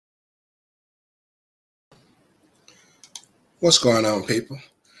What's going on, people?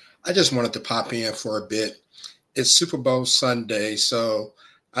 I just wanted to pop in for a bit. It's Super Bowl Sunday, so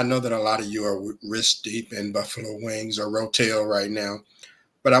I know that a lot of you are wrist deep in buffalo wings or rotel right now,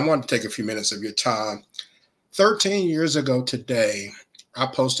 but I want to take a few minutes of your time. 13 years ago today, I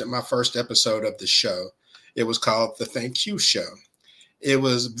posted my first episode of the show. It was called The Thank You Show. It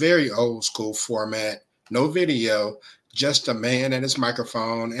was very old school format, no video, just a man and his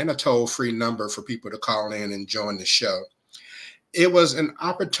microphone and a toll free number for people to call in and join the show. It was an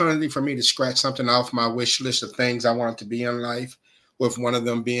opportunity for me to scratch something off my wish list of things I wanted to be in life, with one of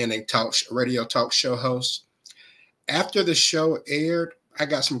them being a radio talk show host. After the show aired, I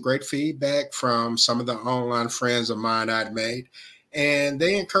got some great feedback from some of the online friends of mine I'd made, and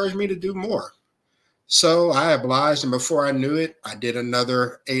they encouraged me to do more. So I obliged, and before I knew it, I did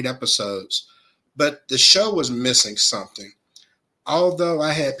another 8 episodes. But the show was missing something. Although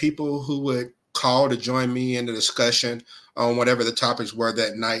I had people who would call to join me in the discussion on whatever the topics were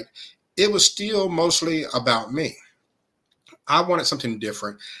that night, it was still mostly about me. I wanted something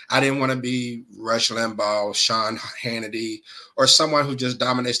different. I didn't want to be Rush Limbaugh, Sean Hannity, or someone who just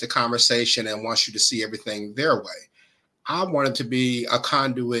dominates the conversation and wants you to see everything their way. I wanted to be a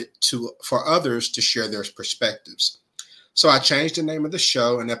conduit for others to share their perspectives. So I changed the name of the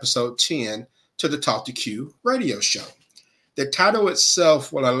show in episode 10 to the Talk to Q radio show. The title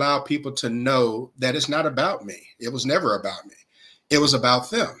itself will allow people to know that it's not about me. It was never about me. It was about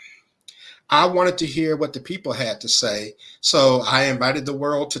them. I wanted to hear what the people had to say, so I invited the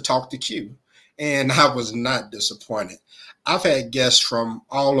world to talk to Q, and I was not disappointed. I've had guests from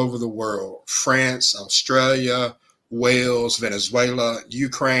all over the world: France, Australia, Wales, Venezuela,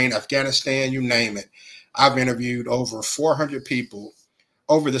 Ukraine, Afghanistan, you name it. I've interviewed over 400 people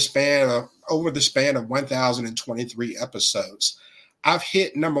over the span of 1,023 episodes. I've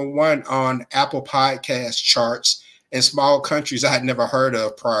hit number one on Apple Podcast charts in small countries I had never heard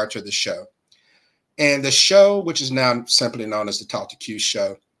of prior to the show. And the show, which is now simply known as the Talk to Q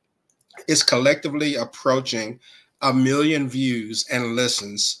show, is collectively approaching 1 million views and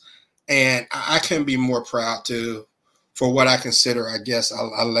listens. And I couldn't be more proud for what I consider, I guess,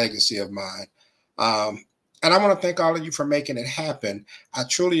 a legacy of mine. Um, and I want to thank all of you for making it happen. I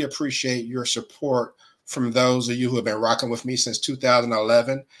truly appreciate your support, from those of you who have been rocking with me since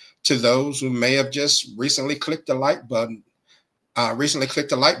 2011 to those who may have just recently clicked the like button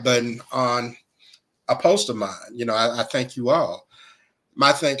on a post of mine. I thank you all.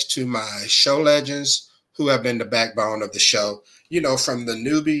 My thanks to my show legends who have been the backbone of the show, from the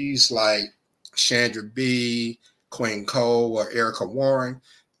newbies like Chandra B, Queen Cole, or Erica Warren,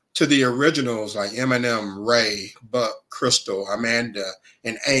 to the originals like Eminem, Ray, Buck, Crystal, Amanda,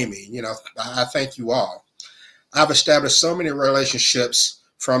 and Amy. I thank you all. I've established so many relationships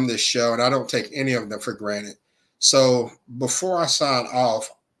from this show, and I don't take any of them for granted. So before I sign off,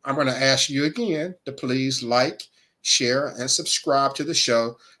 I'm going to ask you again to please like, share, and subscribe to the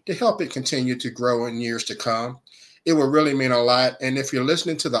show to help it continue to grow in years to come. It will really mean a lot. And if you're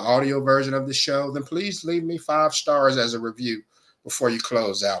listening to the audio version of the show, then please leave me 5 stars as a review before you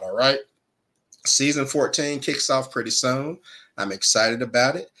close out. All right. Season 14 kicks off pretty soon. I'm excited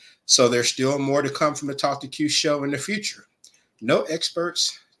about it. So there's still more to come from the Talk to Q show in the future. No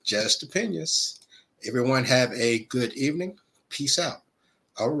experts, just opinions. Everyone have a good evening. Peace out.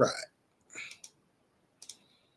 All right.